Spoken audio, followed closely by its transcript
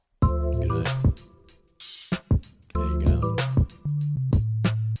There you go.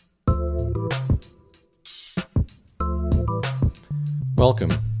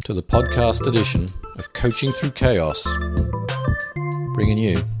 Welcome to the podcast edition of Coaching Through Chaos, bringing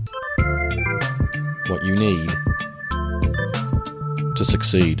you what you need to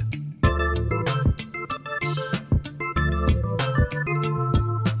succeed.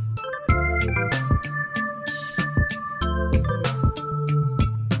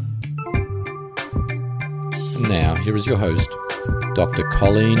 And now, here is your host, Dr.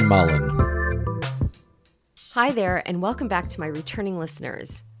 Colleen Mullen. Hi there, and welcome back to my returning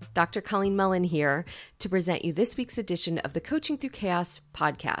listeners. Dr. Colleen Mullen here to present you this week's edition of the Coaching Through Chaos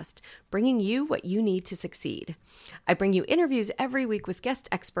podcast, bringing you what you need to succeed. I bring you interviews every week with guest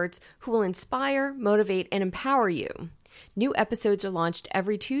experts who will inspire, motivate, and empower you. New episodes are launched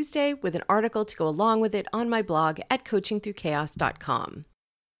every Tuesday with an article to go along with it on my blog at coachingthroughchaos.com.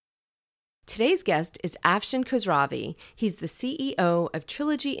 Today's guest is Afshin Khosravi. He's the CEO of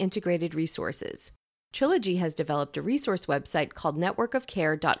Trilogy Integrated Resources. Trilogy has developed a resource website called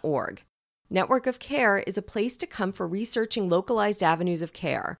networkofcare.org. Network of Care is a place to come for researching localized avenues of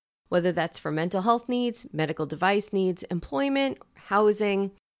care, whether that's for mental health needs, medical device needs, employment,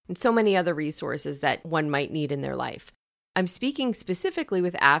 housing, and so many other resources that one might need in their life. I'm speaking specifically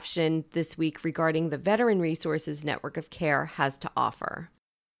with Afshin this week regarding the veteran resources Network of Care has to offer.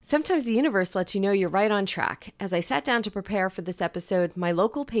 Sometimes the universe lets you know you're right on track. As I sat down to prepare for this episode, my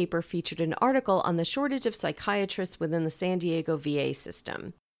local paper featured an article on the shortage of psychiatrists within the San Diego VA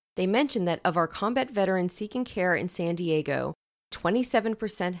system. They mentioned that of our combat veterans seeking care in San Diego,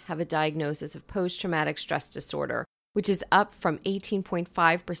 27% have a diagnosis of post-traumatic stress disorder, which is up from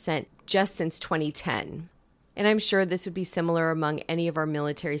 18.5% just since 2010. And I'm sure this would be similar among any of our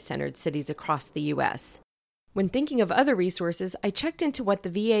military-centered cities across the U.S. When thinking of other resources, I checked into what the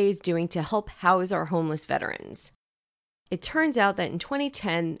VA is doing to help house our homeless veterans. It turns out that in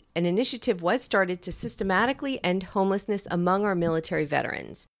 2010, an initiative was started to systematically end homelessness among our military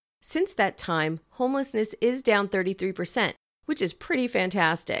veterans. Since that time, homelessness is down 33%, which is pretty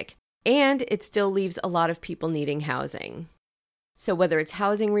fantastic, and it still leaves a lot of people needing housing. So whether it's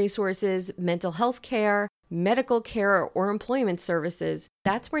housing resources, mental health care, medical care, or employment services,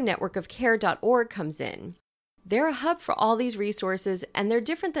 that's where networkofcare.org comes in. They're a hub for all these resources, and they're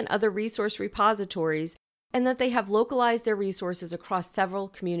different than other resource repositories in that they have localized their resources across several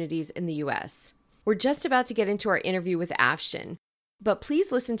communities in the U.S. We're just about to get into our interview with Afshin, but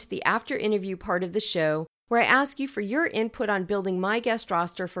please listen to the after-interview part of the show where I ask you for your input on building my guest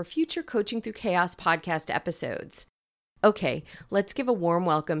roster for future Coaching Through Chaos podcast episodes. Okay, let's give a warm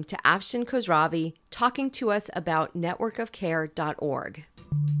welcome to Afshin Khosravi talking to us about networkofcare.org.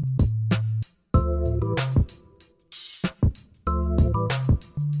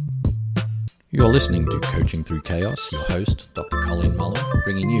 You're listening to Coaching Through Chaos, your host, Dr. Colleen Mullen,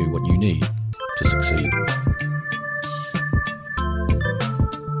 bringing you what you need to succeed.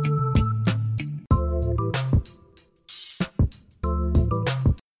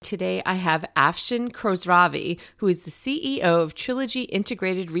 Today I have Afshin Khosravi, who is the CEO of Trilogy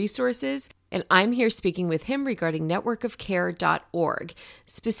Integrated Resources, and I'm here speaking with him regarding networkofcare.org.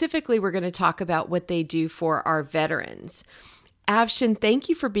 Specifically, we're going to talk about what they do for our veterans. Afshin, thank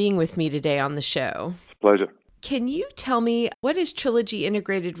you for being with me today on the show. It's a pleasure. Can you tell me what is Trilogy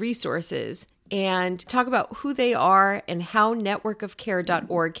Integrated Resources and talk about who they are and how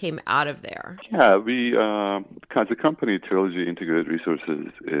networkofcare.org came out of there? Yeah, as a company, Trilogy Integrated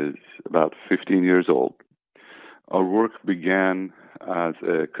Resources is about 15 years old. Our work began as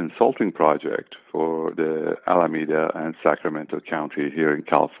a consulting project for the Alameda and Sacramento County here in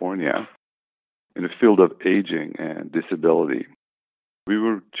California in the field of aging and disability. We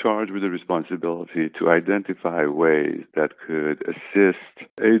were charged with the responsibility to identify ways that could assist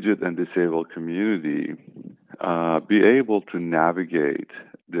aged and disabled community be able to navigate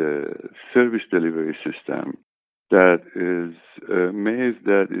the service delivery system that is a maze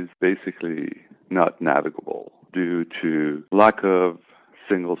that is basically not navigable due to lack of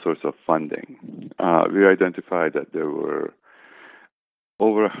single source of funding. We identified that there were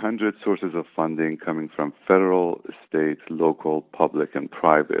over 100 sources of funding coming from federal, state, local, public, and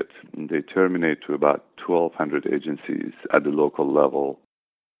private. And they terminate to about 1,200 agencies at the local level.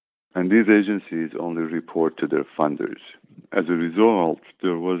 And these agencies only report to their funders. As a result,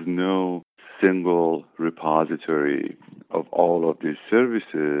 there was no single repository of all of these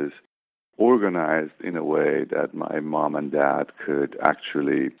services organized in a way that my mom and dad could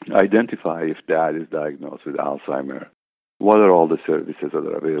actually identify if dad is diagnosed with Alzheimer's. What are all the services that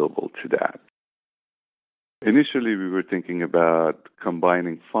are available to that? Initially, we were thinking about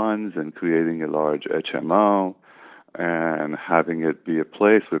combining funds and creating a large HMO and having it be a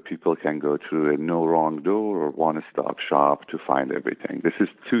place where people can go through a no wrong door or one-stop shop to find everything. This is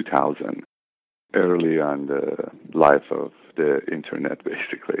 2000, early on the life of the internet,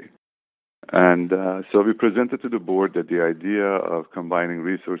 basically. And so we presented to the board that the idea of combining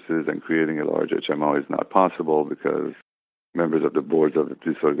resources and creating a large HMO is not possible because members of the boards of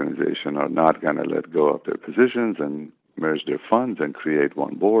this organization are not going to let go of their positions and merge their funds and create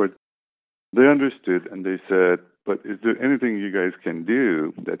one board. They understood and they said, but is there anything you guys can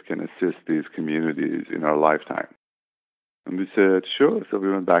do that can assist these communities in our lifetime? And we said, sure. So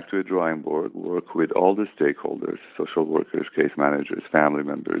we went back to a drawing board, worked with all the stakeholders, social workers, case managers, family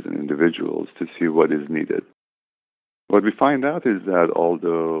members, and individuals to see what is needed. What we find out is that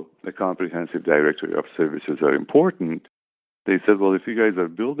although a comprehensive directory of services are important, they said, well, if you guys are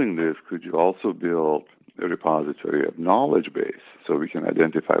building this, could you also build a repository of knowledge base so we can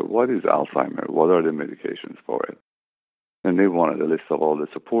identify what is Alzheimer's, what are the medications for it? And they wanted a list of all the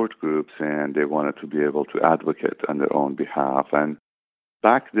support groups, and they wanted to be able to advocate on their own behalf. And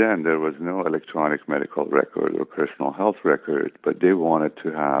back then, there was no electronic medical record or personal health record, but they wanted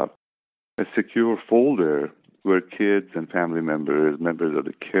to have a secure folder where kids and family members, members of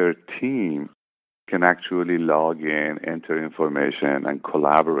the care team, can actually log in, enter information, and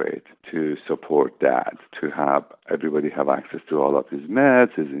collaborate to support that, to have everybody have access to all of his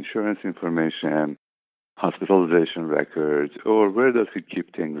meds, his insurance information, hospitalization records, or where does he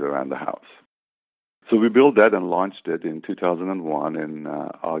keep things around the house. So we built that and launched it in 2001, in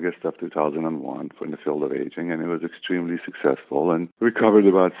August of 2001 for the field of aging, and it was extremely successful. And we covered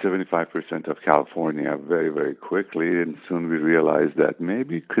about 75% of California very, very quickly, and soon we realized that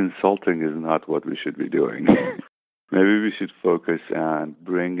maybe consulting is not what we should be doing. Maybe we should focus on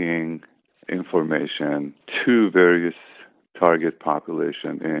bringing information to various target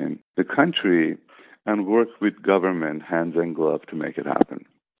population in the country and work with government hands and glove to make it happen.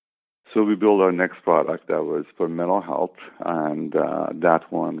 So we built our next product that was for mental health, and that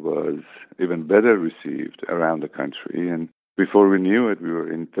one was even better received around the country. And before we knew it, we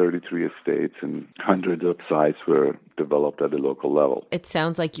were in 33 states, and hundreds of sites were developed at the local level. It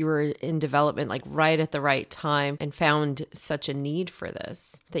sounds like you were in development like right at the right time and found such a need for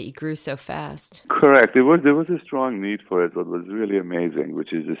this that you grew so fast. Correct. There was a strong need for it. What was really amazing,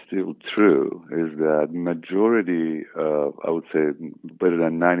 which is still true, is that majority of, I would say, better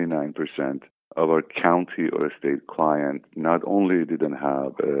than 99% of our county or state client not only didn't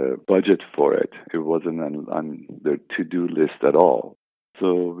have a budget for it, it wasn't on their to-do list at all.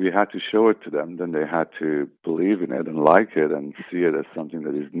 So we had to show it to them, then they had to believe in it and like it and see it as something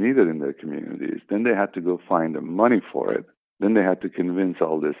that is needed in their communities. Then they had to go find the money for it. Then they had to convince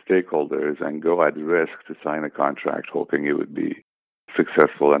all the stakeholders and go at risk to sign a contract hoping it would be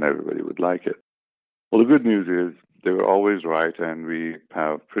successful and everybody would like it. Well, the good news is they were always right, and we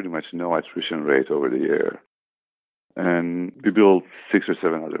have pretty much no attrition rate over the year. And we built 6 or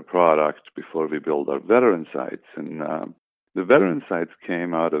 7 other products before we built our veteran sites. And the veteran sites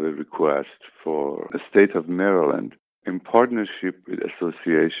came out of a request for the state of Maryland in partnership with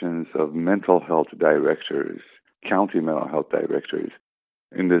associations of mental health directors, county mental health directors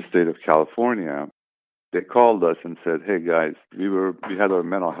in the state of California. They called us and said, hey guys, we had our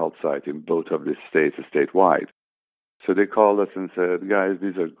mental health site in both of these states, statewide. So they called us and said, guys,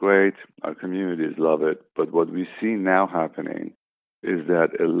 these are great. Our communities love it. But what we see now happening is that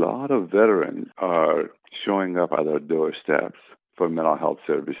a lot of veterans are showing up at our doorsteps for mental health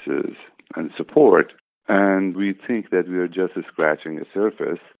services and support. And we think that we are just scratching the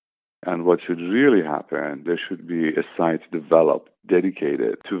surface. And what should really happen, there should be a site developed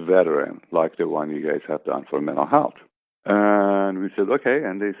dedicated to veterans, like the one you guys have done for mental health. And we said, okay.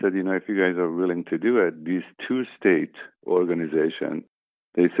 And they said, if you guys are willing to do it, these 2 state organizations,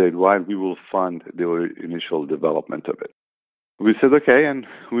 they said, well, we will fund the initial development of it. We said, okay. And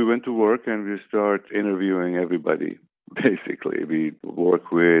we went to work and we start interviewing everybody. Basically, we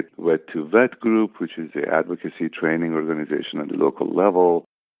work with Vet2Vet Group, which is the advocacy training organization at the local level.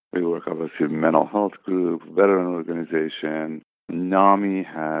 We work obviously with mental health group, veteran organization. NAMI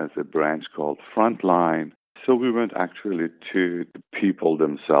has a branch called Frontline. So we went actually to the people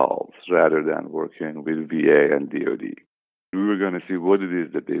themselves rather than working with VA and DOD. We were going to see what it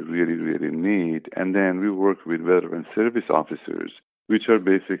is that they really, really need. And then we worked with veteran service officers, which are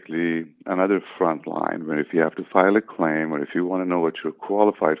basically another front line where if you have to file a claim or if you want to know what you're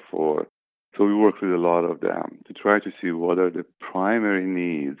qualified for, So we work with a lot of them to try to see what are the primary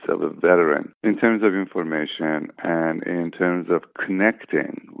needs of a veteran in terms of information and in terms of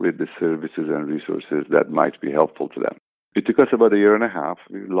connecting with the services and resources that might be helpful to them. It took us about a year and a half.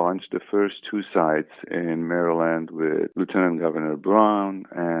 We launched the first 2 sites in Maryland with Lieutenant Governor Brown,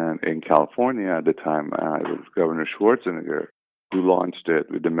 and in California at the time it was Governor Schwarzenegger who launched it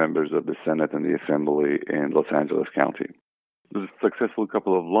with the members of the Senate and the Assembly in Los Angeles County. It was a successful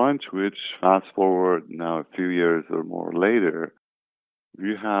couple of launch, which fast forward now a few years or more later,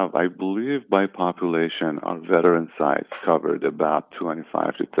 we have, I believe, by population, our veteran sites covered about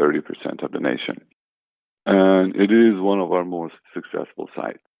 25 to 30% of the nation. And it is one of our most successful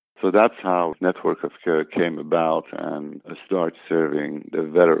sites. So that's how Network of Care came about and start serving the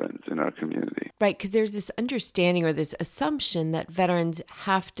veterans in our community. Right, because there's this understanding or this assumption that veterans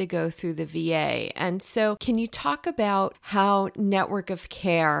have to go through the VA. And so can you talk about how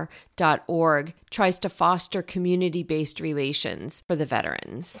networkofcare.org tries to foster community-based relations for the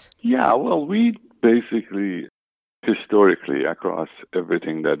veterans? Yeah, well, we basically, historically, across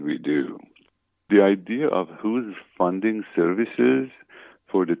everything that we do, the idea of who's funding services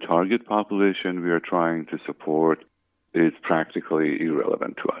for the target population we are trying to support is practically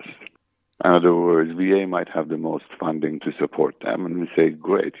irrelevant to us. In other words, VA might have the most funding to support them, and we say,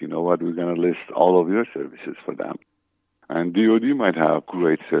 great, you know what, we're going to list all of your services for them. And DOD might have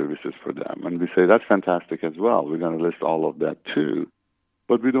great services for them, and we say, that's fantastic as well. We're going to list all of that too.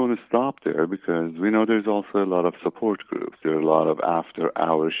 But we don't want to stop there because we know there's also a lot of support groups. There are a lot of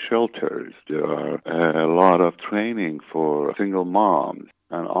after-hours shelters. There are a lot of training for single moms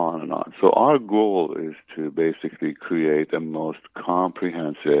and on and on. So our goal is to basically create a most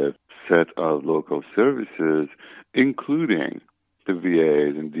comprehensive set of local services, including the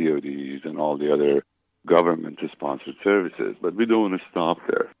VAs and DODs and all the other government-sponsored services. But we don't want to stop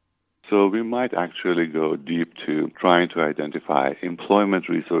there. So we might actually go deep to trying to identify employment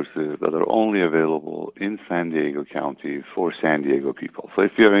resources that are only available in San Diego County for San Diego people. So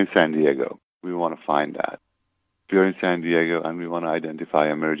if you're in San Diego, we want to find that. If you're in San Diego and we want to identify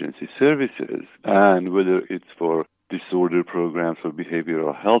emergency services, and whether it's for disorder programs for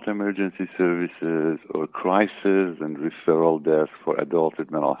behavioral health emergency services or crisis and referral desks for adults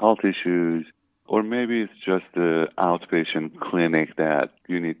with mental health issues, or maybe it's just the outpatient clinic that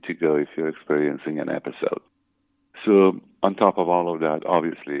you need to go if you're experiencing an episode. So on top of all of that,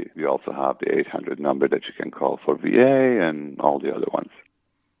 obviously, we also have the 800 number that you can call for VA and all the other ones.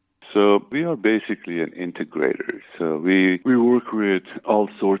 So we are basically an integrator. So we work with all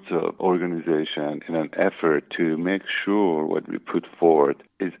sorts of organizations in an effort to make sure what we put forth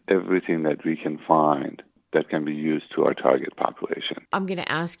is everything that we can find that can be used to our target population. I'm going to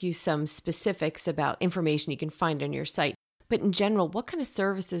ask you some specifics about information you can find on your site. But in general, what kind of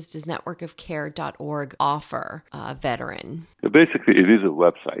services does networkofcare.org offer a veteran? So basically, it is a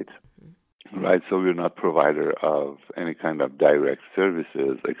website, right? So we're not provider of any kind of direct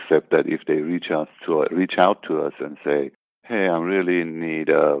services, except that if they reach out to us and say, hey, I'm really in need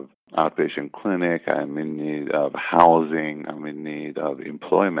of outpatient clinic, I'm in need of housing, I'm in need of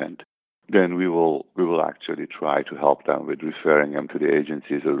employment, then we will actually try to help them with referring them to the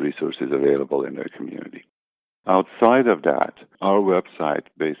agencies or resources available in their community. Outside of that, our website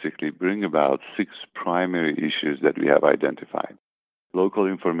basically brings about 6 primary issues that we have identified. Local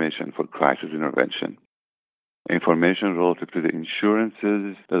information for crisis intervention, information relative to the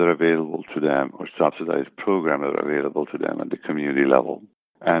insurances that are available to them or subsidized programs that are available to them at the community level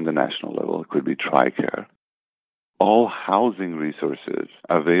and the national level. It could be TRICARE. All housing resources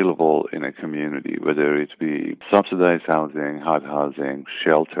available in a community, whether it be subsidized housing, HUD housing,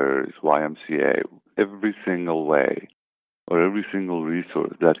 shelters, YMCA, every single way or every single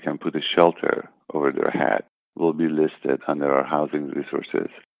resource that can put a shelter over their head will be listed under our housing resources.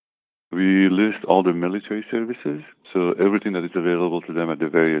 We list all the military services, so everything that is available to them at the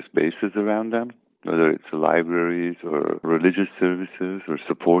various bases around them, whether it's libraries or religious services or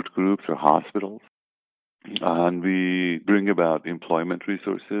support groups or hospitals. And we bring about employment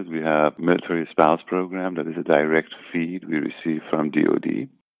resources. We have military spouse program that is a direct feed we receive from DOD.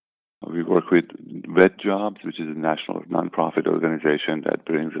 We work with Vet Jobs, which is a national nonprofit organization that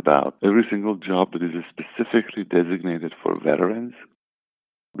brings about every single job that is specifically designated for veterans.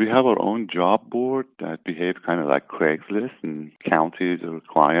 We have our own job board that behaves kind of like Craigslist, and counties or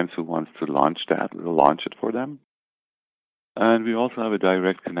clients who wants to launch that, we'll launch it for them. And we also have a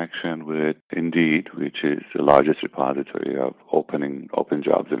direct connection with Indeed, which is the largest repository of open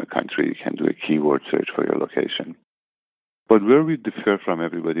jobs in the country. You can do a keyword search for your location. But where we differ from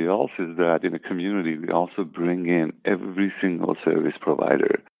everybody else is that in a community, we also bring in every single service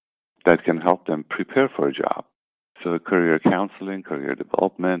provider that can help them prepare for a job. So career counseling, career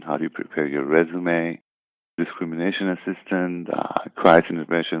development, how do you prepare your resume, discrimination assistance, crisis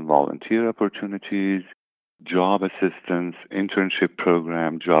intervention volunteer opportunities, job assistance, internship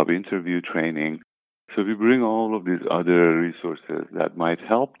program, job interview training. So we bring all of these other resources that might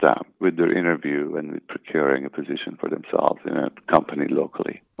help them with their interview and with procuring a position for themselves in a company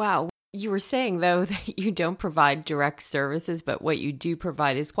locally. Wow. You were saying, though, that you don't provide direct services, but what you do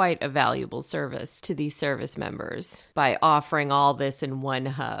provide is quite a valuable service to these service members by offering all this in one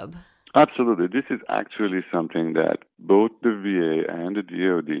hub. Absolutely. This is actually something that both the VA and the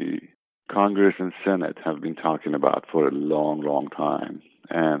DoD, Congress and Senate have been talking about for a long, long time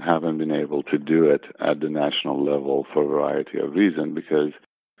and haven't been able to do it at the national level for a variety of reasons, because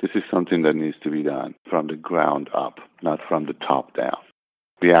this is something that needs to be done from the ground up, not from the top down.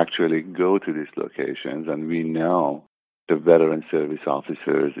 We actually go to these locations and we know the veteran service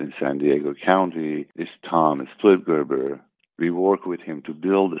officers in San Diego County is Tom Splitgerber. We work with him to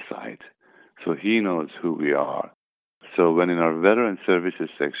build the site, so he knows who we are. So when in our veteran services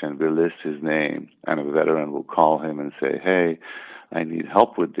section we list his name and a veteran will call him and say, hey, I need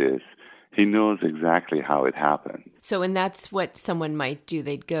help with this, he knows exactly how it happened. So, and that's what someone might do.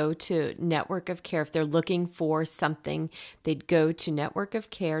 They'd go to Network of Care. If they're looking for something, they'd go to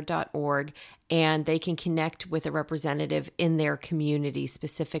networkofcare.org and they can connect with a representative in their community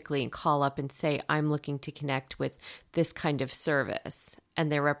specifically and call up and say, I'm looking to connect with this kind of service. And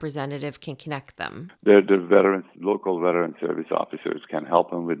their representative can connect them. The local veteran service officers can help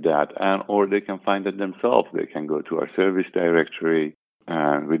them with that, or they can find it themselves. They can go to our service directory.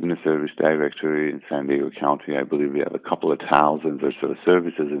 And within the service directory in San Diego County, I believe we have a couple of thousands or so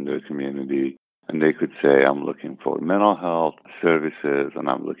services in their community. And they could say, I'm looking for mental health services, and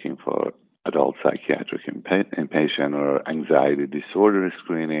I'm looking for adult psychiatric inpatient or anxiety disorder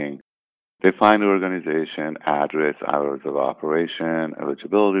screening. They find the organization, address, hours of operation,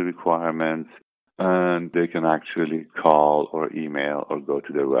 eligibility requirements, and they can actually call or email or go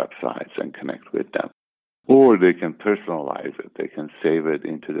to their websites and connect with them. Or they can personalize it. They can save it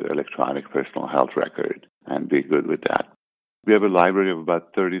into their electronic personal health record and be good with that. We have a library of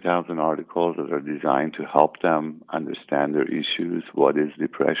about 30,000 articles that are designed to help them understand their issues. What is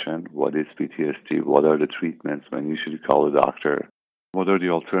depression? What is PTSD? What are the treatments when you should call a doctor? What are the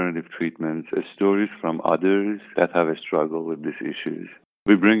alternative treatments? Stories from others that have a struggle with these issues.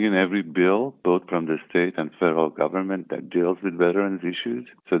 We bring in every bill, both from the state and federal government, that deals with veterans' issues,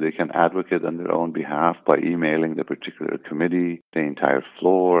 so they can advocate on their own behalf by emailing the particular committee, the entire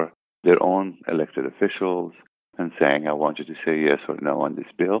floor, their own elected officials, and saying, I want you to say yes or no on this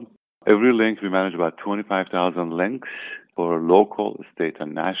bill. Every link, we manage about 25,000 links for local, state,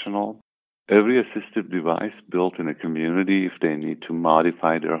 and national. Every assistive device built in a community, if they need to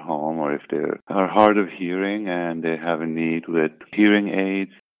modify their home or if they are hard of hearing and they have a need with hearing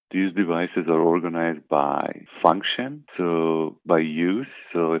aids, these devices are organized by function, so by use.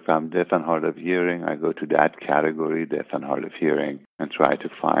 So if I'm deaf and hard of hearing, I go to that category, deaf and hard of hearing, and try to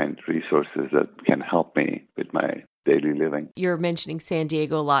find resources that can help me with my daily living. You're mentioning San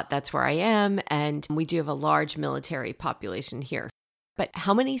Diego a lot. That's where I am. And we do have a large military population here. But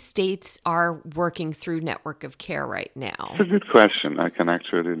how many states are working through Network of Care right now? It's a good question. I can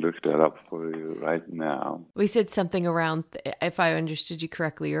actually look that up for you right now. We said something around, if I understood you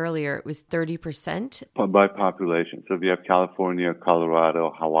correctly earlier, it was 30%? By population. So we have California,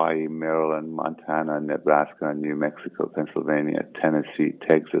 Colorado, Hawaii, Maryland, Montana, Nebraska, New Mexico, Pennsylvania, Tennessee,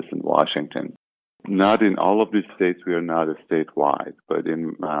 Texas, and Washington. Not in all of these states, we are not a statewide, but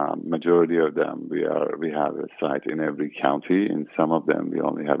in majority of them, we have a site in every county. In some of them, we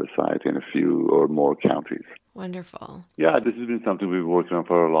only have a site in a few or more counties. Wonderful. Yeah, this has been something we've worked on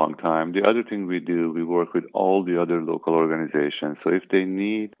for a long time. The other thing we do, we work with all the other local organizations. So if they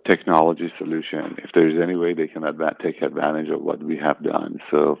need technology solution, if there's any way they can take advantage of what we have done.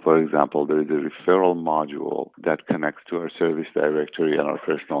 So, for example, there is a referral module that connects to our service directory and our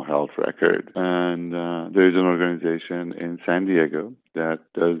personal health record. And there is an organization in San Diego that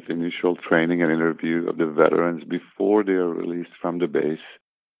does initial training and interview of the veterans before they are released from the base.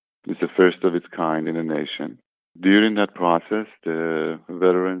 It's the first of its kind in the nation. During that process, the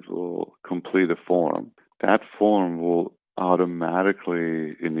veterans will complete a form. That form will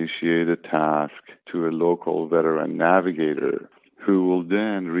automatically initiate a task to a local veteran navigator who will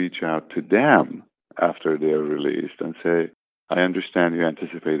then reach out to them after they are released and say, I understand you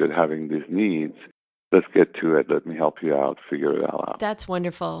anticipated having these needs. let's get to it. Let me help you out, figure it all out. That's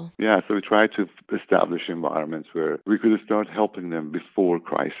wonderful. Yeah, so we try to establish environments where we could start helping them before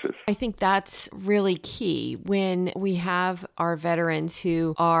crisis. I think that's really key when we have our veterans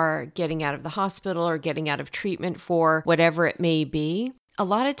who are getting out of the hospital or getting out of treatment for whatever it may be. A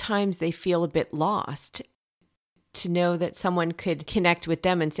lot of times they feel a bit lost. To know that someone could connect with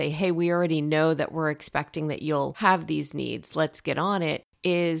them and say, hey, we already know that we're expecting that you'll have these needs. Let's get on it,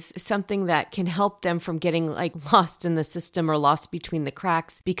 is something that can help them from getting lost in the system or lost between the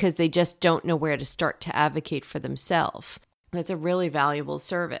cracks because they just don't know where to start to advocate for themselves. That's a really valuable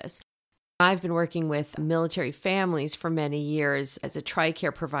service. I've been working with military families for many years as a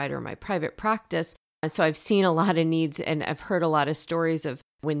TRICARE provider in my private practice. And so I've seen a lot of needs and I've heard a lot of stories of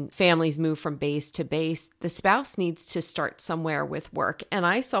when families move from base to base, the spouse needs to start somewhere with work. And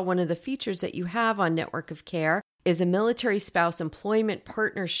I saw one of the features that you have on Network of Care is a military spouse employment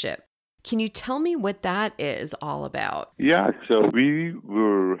partnership. Can you tell me what that is all about? Yeah, so we've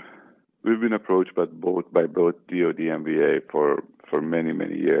been approached by both DoD and VA for many,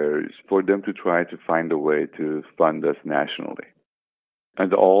 many years for them to try to find a way to fund us nationally.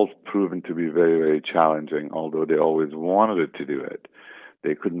 And all proven to be very, very challenging, although they always wanted to do it.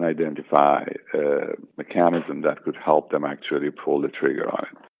 They couldn't identify a mechanism that could help them actually pull the trigger on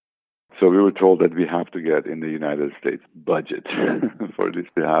it. So we were told that we have to get in the United States budget for this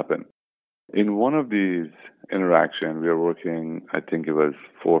to happen. In one of these interactions, we were working, I think it was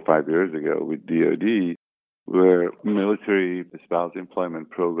 4 or 5 years ago, with DoD, where military spouse employment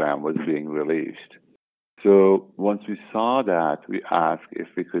program was being released. So once we saw that, we asked if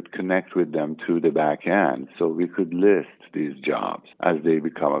we could connect with them to the back end so we could list these jobs as they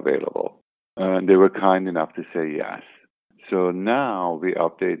become available. And they were kind enough to say yes. So now we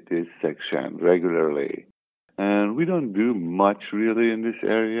update this section regularly. And we don't do much really in this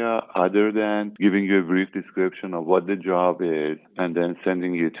area other than giving you a brief description of what the job is and then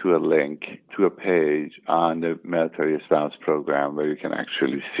sending you to a link to a page on the military spouse program where you can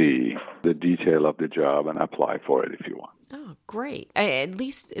actually see the detail of the job and apply for it if you want. Oh, great. At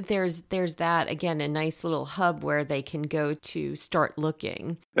least there's that, again, a nice little hub where they can go to start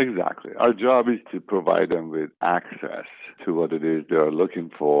looking. Exactly. Our job is to provide them with access to what it is they're looking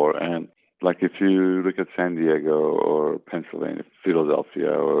for. And like if you look at San Diego or Pennsylvania,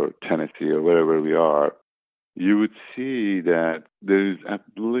 Philadelphia or Tennessee or wherever we are, you would see that there's at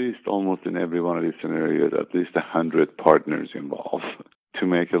least almost in every one of these scenarios, at least 100 partners involved to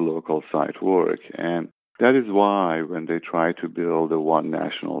make a local site work. And that is why when they try to build a one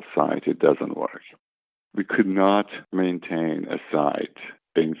national site, it doesn't work. We could not maintain a site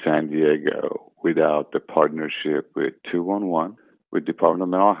in San Diego without the partnership with 211, with Department of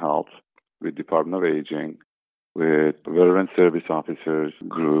Mental Health, with Department of Aging, with Veteran Service Officers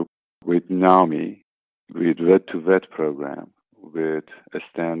Group, with NAMI, with Vet-to-Vet program, with a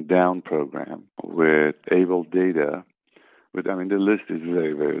Stand Down program, with Able Data. The list is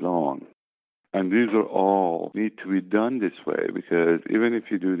very, very long. And these are all need to be done this way because even if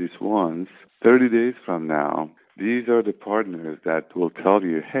you do this once, 30 days from now, these are the partners that will tell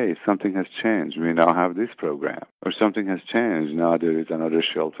you, hey, something has changed. We now have this program. Or something has changed. Now there is another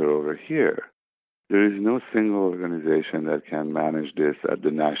shelter over here. There is no single organization that can manage this at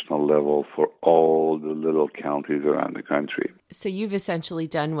the national level for all the little counties around the country. So you've essentially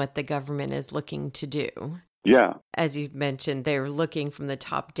done what the government is looking to do. Yeah. As you've mentioned, they're looking from the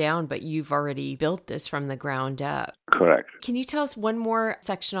top down, but you've already built this from the ground up. Correct. Can you tell us one more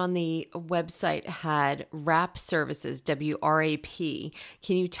section on the website had WRAP services, WRAP.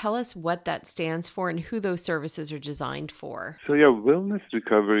 Can you tell us what that stands for and who those services are designed for? So Wellness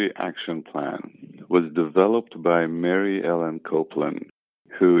Recovery Action Plan was developed by Mary Ellen Copeland,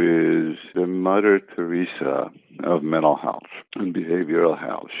 who is the Mother Teresa of mental health and behavioral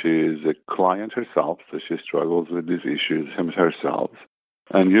health. She is a client herself, so she struggles with these issues herself.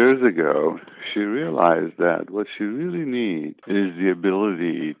 And years ago, she realized that what she really needs is the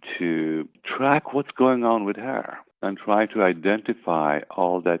ability to track what's going on with her and try to identify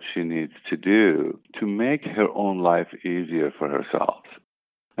all that she needs to do to make her own life easier for herself.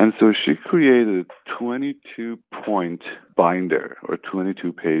 And so she created a 22-point binder or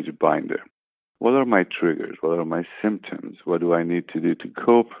 22-page binder. What are my triggers? What are my symptoms? What do I need to do to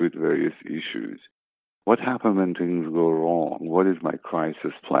cope with various issues? What happens when things go wrong? What is my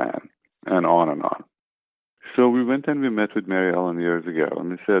crisis plan? And on and on. So we went and we met with Mary Ellen years ago,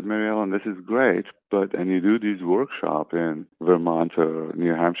 and we said, Mary Ellen, this is great, and you do these workshops in Vermont or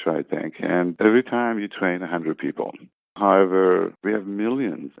New Hampshire, I think, and every time you train 100 people. However, we have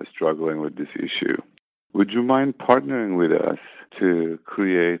millions struggling with this issue. Would you mind partnering with us to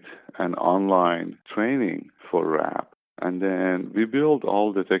create an online training for RAP. And then we build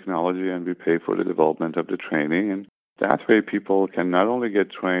all the technology and we pay for the development of the training. And that way people can not only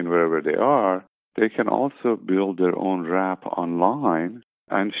get trained wherever they are, they can also build their own RAP online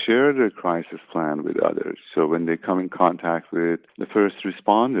and share their crisis plan with others. So when they come in contact with the first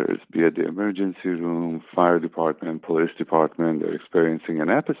responders, be it the emergency room, fire department, police department, they're experiencing an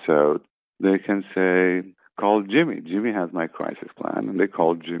episode, they can say, call Jimmy. Jimmy has my crisis plan. And they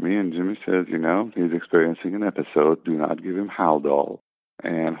call Jimmy, and Jimmy says, he's experiencing an episode. Do not give him Haldol.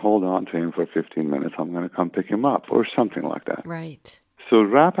 And hold on to him for 15 minutes. I'm going to come pick him up, or something like that. Right. So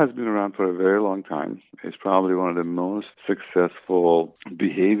RAP has been around for a very long time. It's probably one of the most successful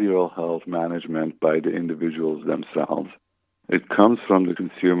behavioral health management by the individuals themselves. It comes from the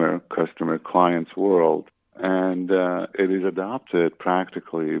consumer, customer, client's world, and it is adopted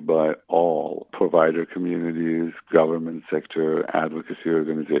practically by all provider communities, government sector, advocacy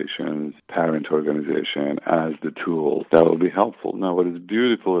organizations, parent organization as the tool that will be helpful. Now, what is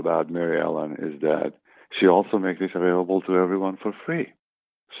beautiful about Mary Ellen is that she also makes this available to everyone for free.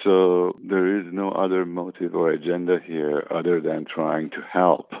 So there is no other motive or agenda here other than trying to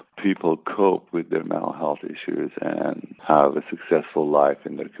help people cope with their mental health issues and have a successful life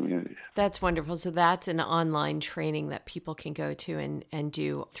in their communities. That's wonderful. So that's an online training that people can go to and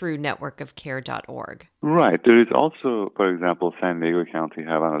do through networkofcare.org. Right. There is also, for example, San Diego County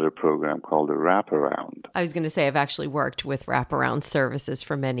have another program called the Wraparound. I was going to say I've actually worked with wraparound services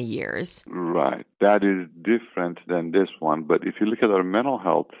for many years. Right. That is different than this one. But if you look at our mental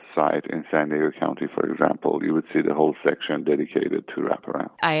health site in San Diego County, for example, you would see the whole section dedicated to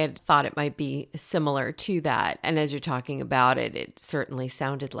Wraparound. I had thought it might be similar to that. And as you're talking about it, it certainly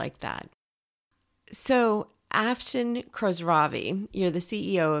sounded like that. So, Afshin Khosravi, you're the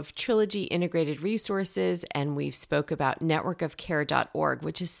CEO of Trilogy Integrated Resources, and we've spoke about networkofcare.org,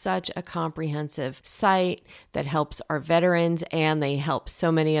 which is such a comprehensive site that helps our veterans, and they help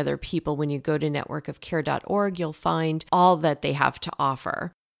so many other people. When you go to networkofcare.org, you'll find all that they have to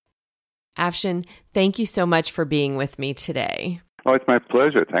offer. Afshin, thank you so much for being with me today. Oh, it's my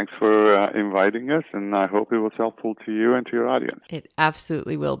pleasure. Thanks for inviting us, and I hope it was helpful to you and to your audience. It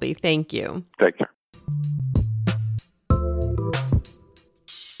absolutely will be. Thank you. Take care.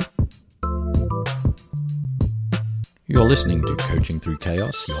 You're listening to Coaching Through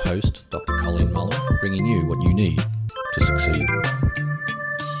Chaos, your host, Dr. Colleen Mullen, bringing you what you need to succeed.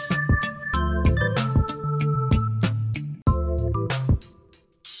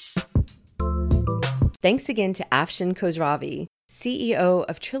 Thanks again to Afshin Khosravi, CEO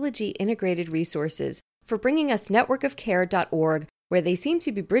of Trilogy Integrated Resources, for bringing us networkofcare.org, where they seem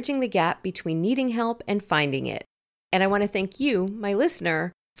to be bridging the gap between needing help and finding it. And I want to thank you, my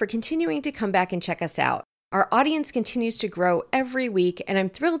listener, for continuing to come back and check us out. Our audience continues to grow every week, and I'm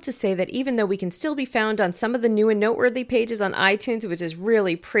thrilled to say that even though we can still be found on some of the new and noteworthy pages on iTunes, which is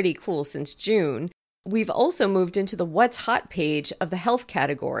really pretty cool since June, we've also moved into the What's Hot page of the health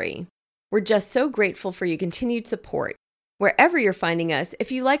category. We're just so grateful for your continued support. Wherever you're finding us,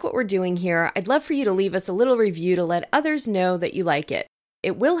 if you like what we're doing here, I'd love for you to leave us a little review to let others know that you like it.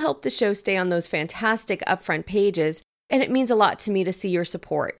 It will help the show stay on those fantastic upfront pages, and it means a lot to me to see your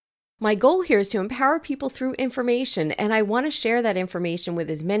support. My goal here is to empower people through information, and I want to share that information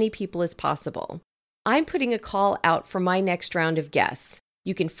with as many people as possible. I'm putting a call out for my next round of guests.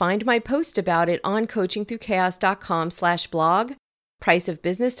 You can find my post about it on coachingthroughchaos.com/blog,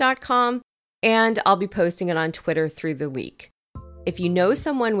 priceofbusiness.com, and I'll be posting it on Twitter through the week. If you know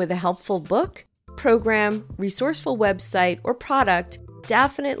someone with a helpful book, program, resourceful website, or product,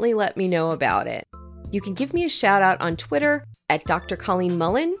 definitely let me know about it. You can give me a shout out on Twitter at Dr. Colleen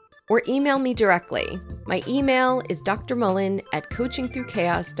Mullen, or email me directly. My email is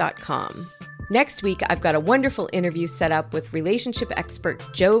drmullen@coachingthroughchaos.com. Next week, I've got a wonderful interview set up with relationship expert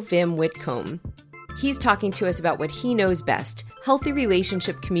Joe Vim Whitcomb. He's talking to us about what he knows best, healthy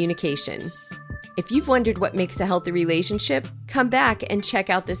relationship communication. If you've wondered what makes a healthy relationship, come back and check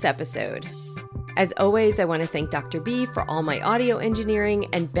out this episode. As always, I want to thank Dr. B for all my audio engineering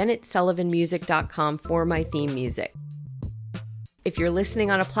and BennettSullivanMusic.com for my theme music. If you're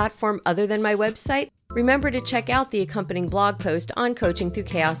listening on a platform other than my website, remember to check out the accompanying blog post on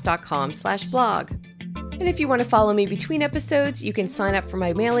coachingthroughchaos.com/blog. And if you want to follow me between episodes, you can sign up for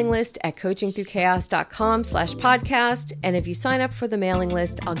my mailing list at coachingthroughchaos.com/podcast. And if you sign up for the mailing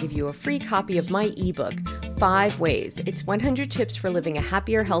list, I'll give you a free copy of my ebook, 5 Ways. It's 100 tips for living a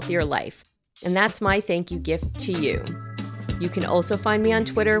happier, healthier life. And that's my thank you gift to you. You can also find me on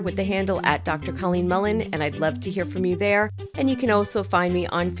Twitter with the handle at Dr. Colleen Mullen, and I'd love to hear from you there. And you can also find me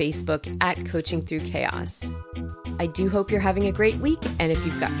on Facebook at Coaching Through Chaos. I do hope you're having a great week, and if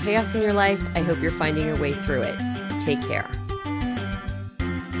you've got chaos in your life, I hope you're finding your way through it. Take care.